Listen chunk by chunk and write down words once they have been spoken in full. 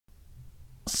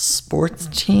Sports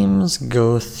teams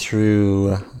go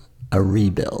through a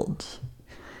rebuild.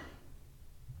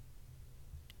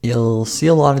 You'll see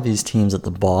a lot of these teams at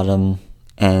the bottom,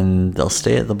 and they'll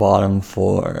stay at the bottom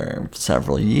for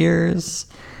several years,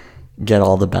 get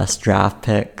all the best draft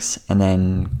picks, and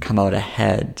then come out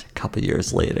ahead a couple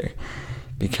years later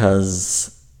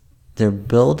because they're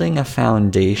building a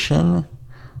foundation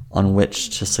on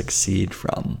which to succeed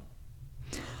from.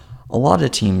 A lot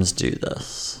of teams do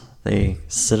this. They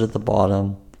sit at the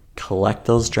bottom, collect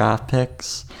those draft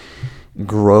picks,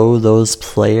 grow those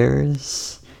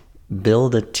players,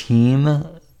 build a team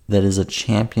that is a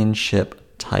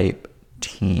championship type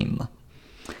team.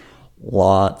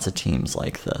 Lots of teams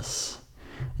like this.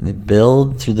 And they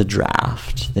build through the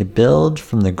draft. They build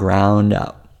from the ground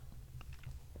up.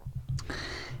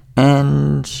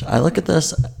 And I look at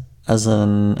this as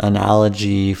an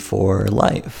analogy for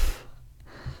life.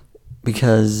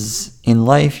 Because in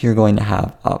life, you're going to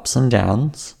have ups and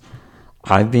downs.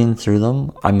 I've been through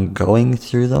them. I'm going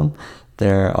through them.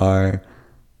 There are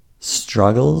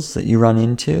struggles that you run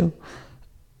into.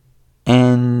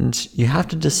 And you have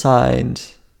to decide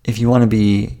if you want to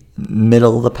be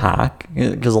middle of the pack.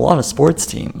 Because a lot of sports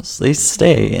teams, they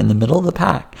stay in the middle of the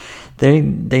pack. They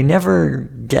never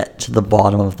get to the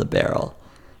bottom of the barrel.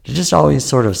 They just always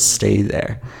sort of stay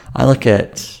there. I look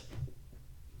at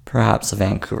perhaps the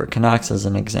Vancouver Canucks as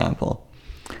an example,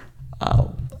 a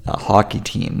hockey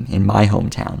team in my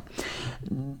hometown.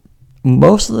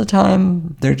 Most of the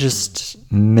time, they're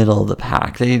just middle of the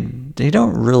pack. They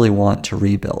don't really want to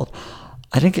rebuild.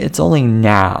 I think it's only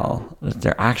now that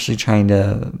they're actually trying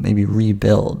to maybe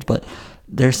rebuild, but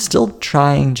they're still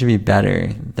trying to be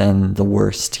better than the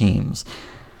worst teams.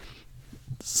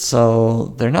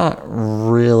 So they're not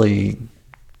really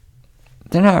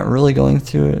going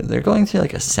through, they're going through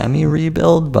like a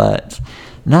semi-rebuild, but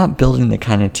not building the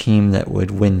kind of team that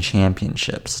would win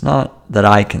championships, not that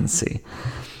I can see.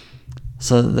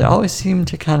 So they always seem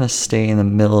to kind of stay in the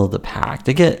middle of the pack.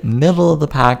 They get middle of the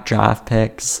pack draft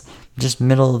picks, just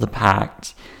middle of the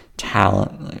pack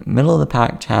talent,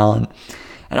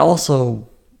 And also,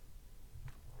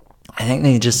 I think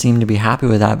they just seem to be happy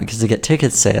with that because they get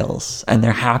ticket sales and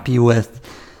they're happy with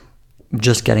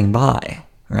just getting by,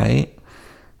 right?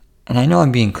 And I know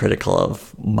I'm being critical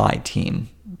of my team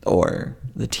or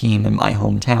the team in my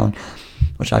hometown,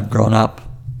 which I've grown up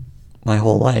my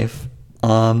whole life.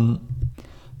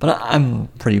 But I'm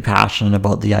pretty passionate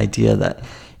about the idea that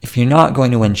if you're not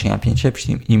going to win championships,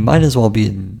 you might as well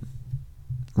be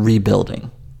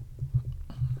rebuilding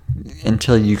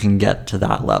until you can get to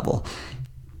that level.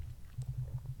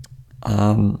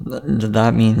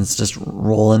 That means just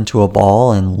roll into a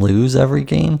ball and lose every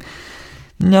game?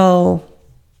 No.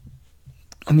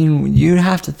 I mean, you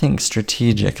have to think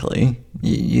strategically.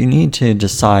 You need to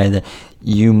decide that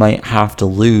you might have to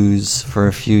lose for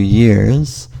a few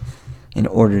years in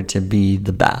order to be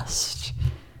the best.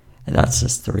 And that's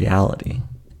just the reality.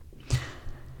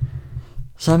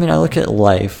 So, I mean, I look at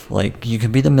life, like, you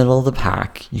can be the middle of the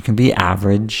pack, you can be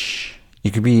average, you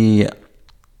could be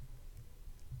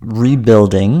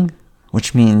rebuilding,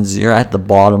 which means you're at the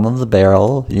bottom of the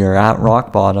barrel, you're at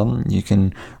rock bottom, you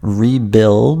can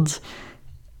rebuild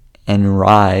and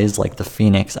rise like the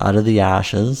phoenix out of the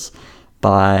ashes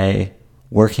by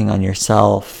working on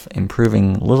yourself,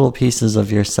 improving little pieces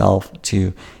of yourself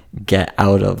to get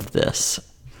out of this.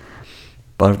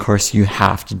 But of course, you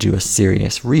have to do a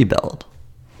serious rebuild.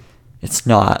 It's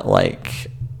not like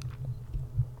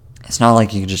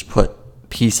you just put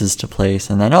pieces to place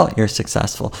and then, oh, you're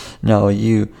successful. No,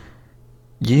 you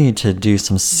need to do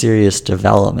some serious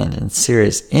development and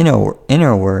serious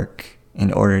inner work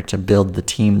in order to build the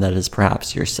team that is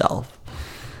perhaps yourself.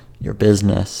 Your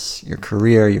business, your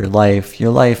career, your life. Your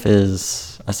life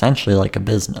is essentially like a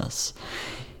business.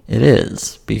 It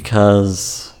is,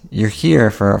 because you're here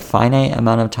for a finite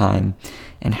amount of time,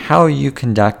 and how you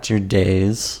conduct your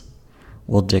days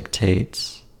will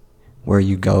dictate where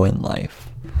you go in life.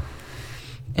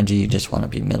 And do you just want to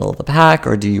be middle of the pack,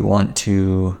 or do you want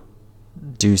to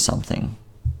do something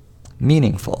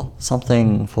meaningful,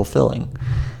 something fulfilling?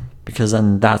 Because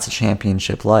then that's a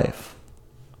championship life.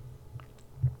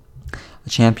 A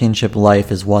championship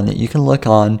life is one that you can look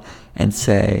on and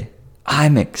say,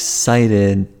 I'm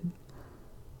excited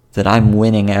that I'm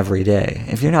winning every day.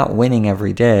 If you're not winning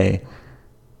every day,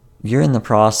 you're in the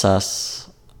process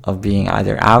of being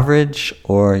either average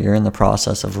or you're in the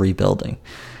process of rebuilding.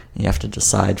 You have to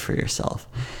decide for yourself.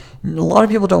 A lot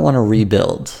of people don't want to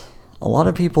rebuild. A lot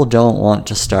of people don't want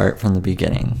to start from the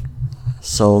beginning.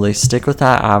 So they stick with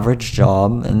that average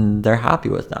job and they're happy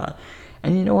with that.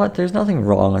 And you know what? There's nothing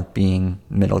wrong with being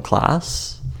middle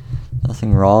class.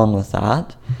 Nothing wrong with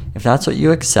that. If that's what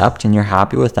you accept and you're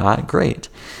happy with that, great.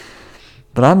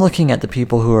 But I'm looking at the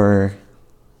people who are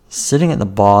sitting at the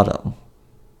bottom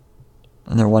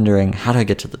and they're wondering, how do I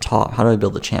get to the top? How do I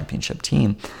build a championship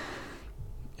team?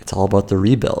 It's all about the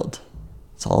rebuild.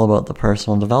 It's all about the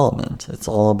personal development. It's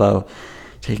all about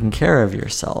taking care of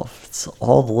yourself. It's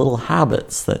all the little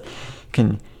habits that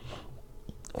can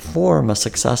form a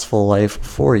successful life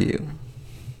for you.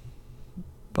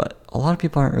 But a lot of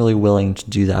people aren't really willing to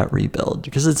do that rebuild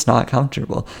because it's not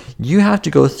comfortable. You have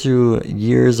to go through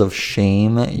years of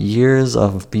shame, years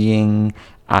of being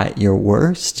at your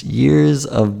worst, years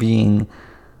of being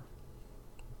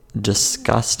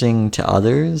disgusting to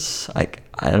others,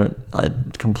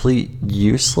 complete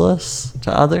useless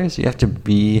to others. You have to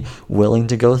be willing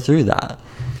to go through that.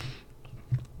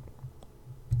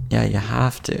 Yeah, you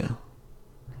have to.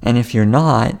 And if you're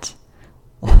not,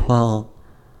 well,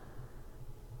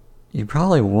 you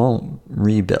probably won't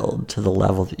rebuild to the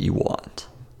level that you want.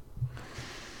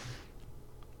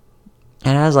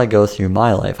 And as I go through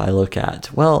my life, I look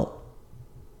at, well,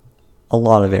 a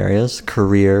lot of areas: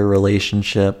 career,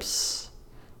 relationships,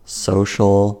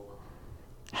 social,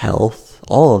 health,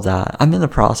 all of that. I'm in the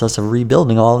process of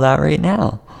rebuilding all of that right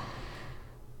now.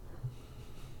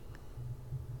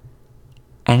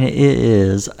 And it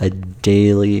is a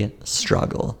daily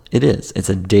struggle. It is. It's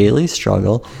a daily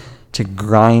struggle to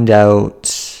grind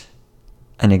out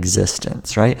an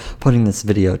existence, right? Putting this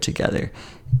video together.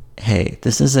 Hey,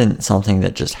 this isn't something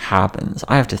that just happens.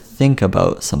 I have to think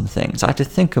about some things. I have to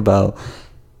think about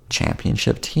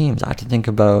championship teams. I have to think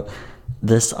about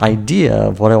this idea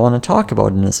of what I want to talk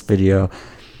about in this video.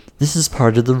 This is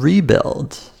part of the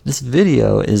rebuild. This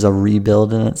video is a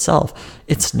rebuild in itself.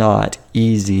 It's not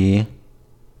easy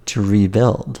to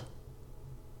rebuild.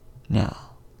 No.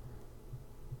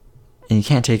 And you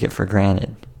can't take it for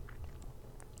granted.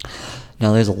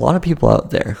 Now, there's a lot of people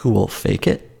out there who will fake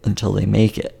it until they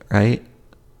make it, right?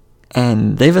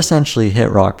 And they've essentially hit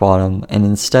rock bottom, and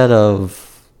instead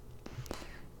of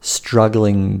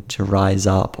struggling to rise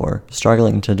up or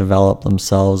struggling to develop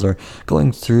themselves or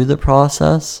going through the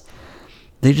process,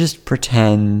 they just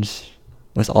pretend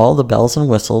with all the bells and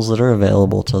whistles that are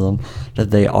available to them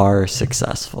that they are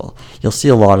successful. You'll see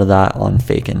a lot of that on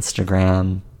fake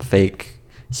Instagram, fake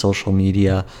social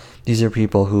media. These are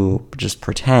people who just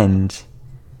pretend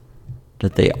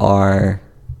that they are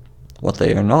what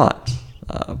they are not.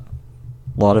 A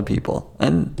lot of people.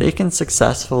 And they can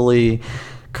successfully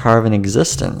carve an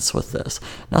existence with this.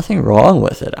 Nothing wrong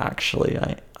with it, actually.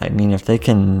 I mean, if they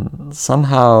can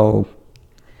somehow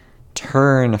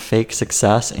turn fake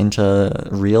success into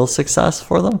real success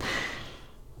for them,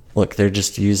 look, they're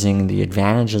just using the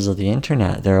advantages of the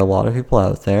internet. There are a lot of people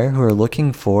out there who are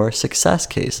looking for success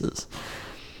cases.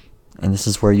 And this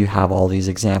is where you have all these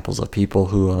examples of people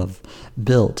who have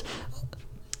built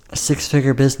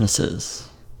six-figure businesses.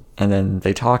 And then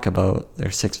they talk about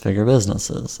their six-figure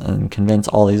businesses and convince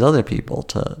all these other people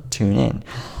to tune in.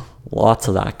 Lots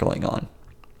of that going on.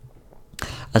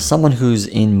 As someone who's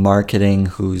in marketing,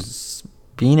 who's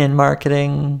been in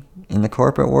marketing in the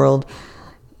corporate world,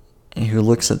 and who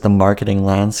looks at the marketing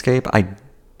landscape, I'm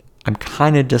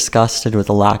kind of disgusted with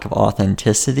the lack of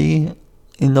authenticity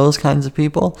in those kinds of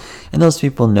people. And those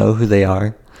people know who they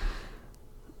are.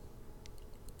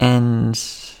 And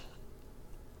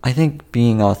I think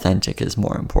being authentic is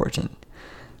more important.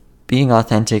 Being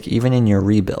authentic even in your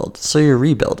rebuild. So you're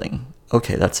rebuilding.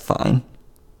 Okay, that's fine.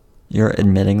 You're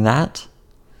admitting that.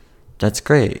 That's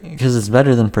great, because it's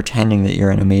better than pretending that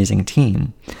you're an amazing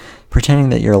team. Pretending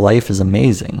that your life is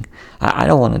amazing. I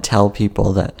don't want to tell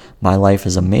people that my life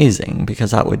is amazing, because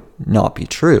that would not be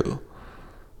true.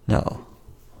 No.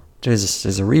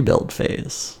 There's a rebuild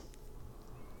phase.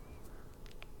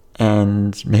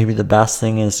 And maybe the best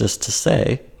thing is just to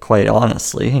say, quite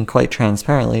honestly and quite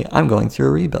transparently, I'm going through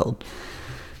a rebuild.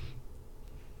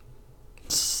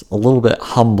 It's a little bit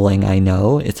humbling, I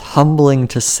know. It's humbling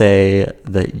to say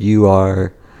that you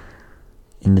are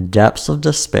in the depths of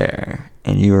despair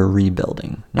and you are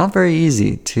rebuilding. Not very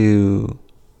easy to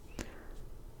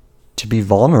be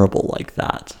vulnerable like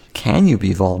that. Can you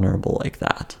be vulnerable like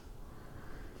that?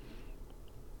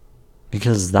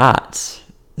 Because that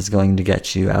is going to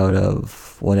get you out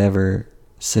of whatever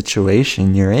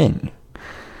situation you're in.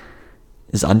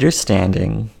 Is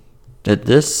understanding that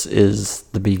this is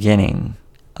the beginning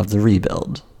of the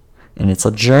rebuild. And it's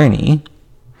a journey.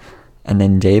 And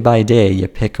then day by day, you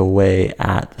pick away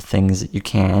at the things that you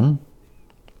can.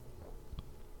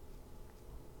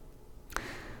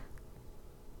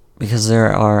 Because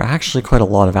there are actually quite a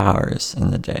lot of hours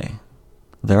in the day.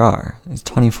 There are. It's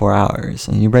 24 hours.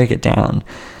 And you break it down.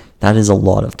 That is a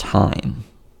lot of time.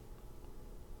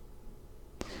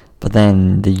 But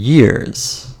then the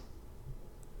years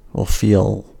will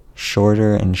feel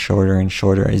shorter and shorter and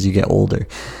shorter as you get older.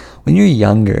 When you're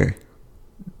younger,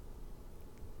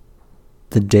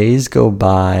 the days go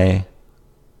by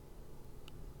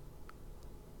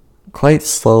quite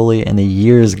slowly and the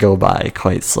years go by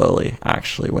quite slowly,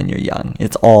 actually, when you're young.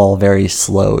 It's all very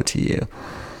slow to you.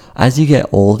 As you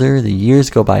get older, the years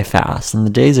go by fast and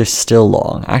the days are still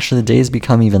long. Actually, the days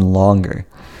become even longer,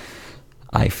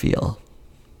 I feel.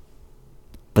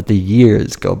 But the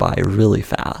years go by really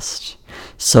fast.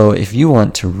 So if you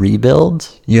want to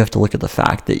rebuild, you have to look at the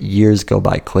fact that years go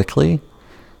by quickly.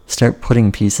 Start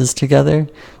putting pieces together.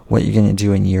 What you're going to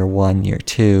do in year 1, year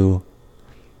 2,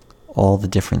 all the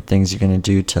different things you're going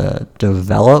to do to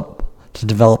develop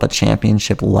a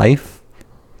championship life.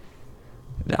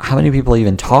 How many people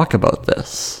even talk about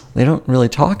this? They don't really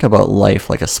talk about life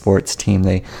like a sports team.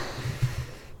 They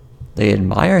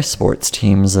admire sports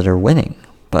teams that are winning,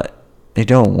 but they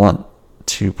don't want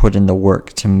to put in the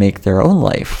work to make their own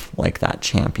life like that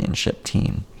championship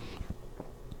team.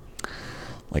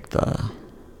 Like a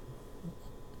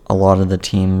lot of the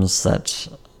teams that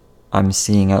I'm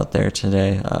seeing out there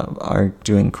today are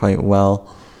doing quite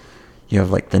well. You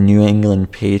have like the New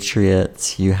England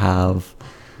Patriots, you have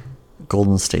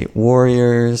Golden State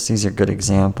Warriors, these are good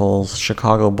examples.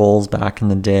 Chicago Bulls back in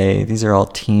the day, these are all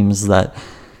teams that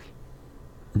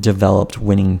developed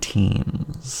winning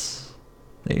teams.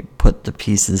 They put the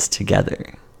pieces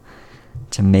together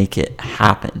to make it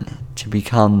happen, to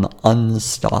become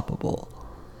unstoppable.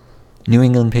 New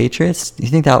England Patriots, do you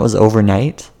think that was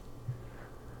overnight?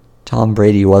 Tom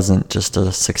Brady wasn't just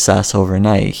a success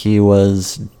overnight. He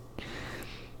was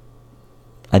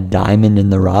a diamond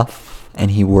in the rough, and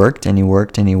he worked and he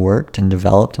worked and he worked and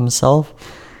developed himself.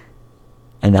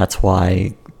 And that's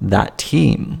why that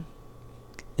team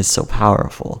is so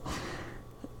powerful.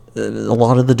 A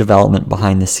lot of the development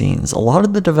behind the scenes, a lot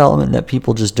of the development that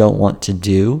people just don't want to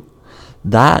do,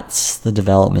 that's the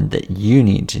development that you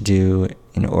need to do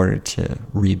in order to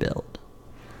rebuild.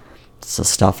 It's the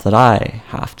stuff that I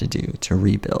have to do to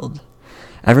rebuild.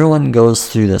 Everyone goes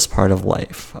through this part of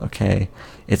life, okay?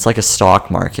 It's like a stock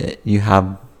market. You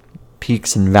have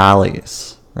peaks and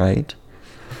valleys, right?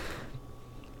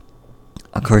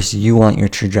 Of course, you want your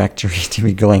trajectory to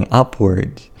be going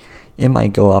upward. It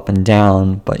might go up and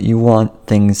down, but you want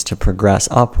things to progress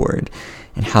upward.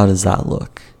 And how does that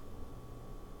look?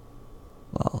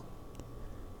 Well,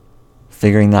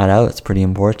 figuring that out is pretty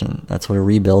important. That's what a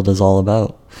rebuild is all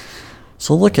about.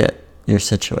 So look at your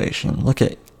situation. Look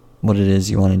at what it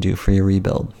is you want to do for your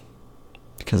rebuild.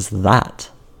 Because that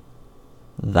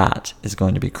is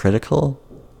going to be critical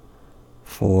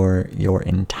for your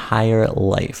entire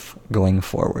life going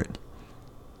forward.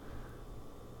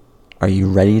 Are you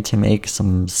ready to make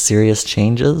some serious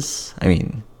changes? I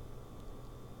mean,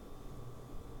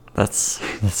 that's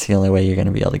the only way you're going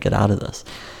to be able to get out of this.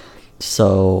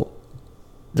 So,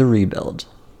 the rebuild.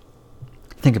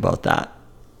 Think about that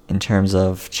in terms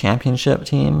of championship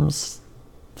teams.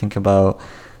 Think about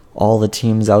all the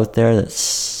teams out there that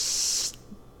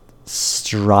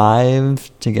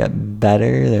strive to get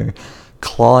better. They're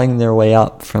clawing their way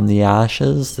up from the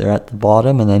ashes. They're at the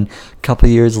bottom, and then a couple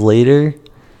years later,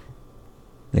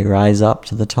 they rise up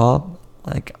to the top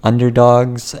like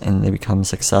underdogs, and they become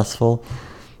successful.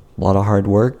 A lot of hard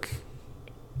work.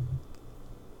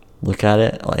 Look at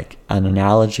it like an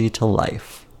analogy to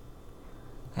life.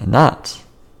 And that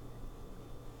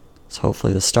is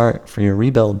hopefully the start for your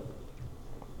rebuild.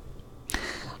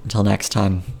 Until next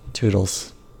time,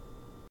 toodles.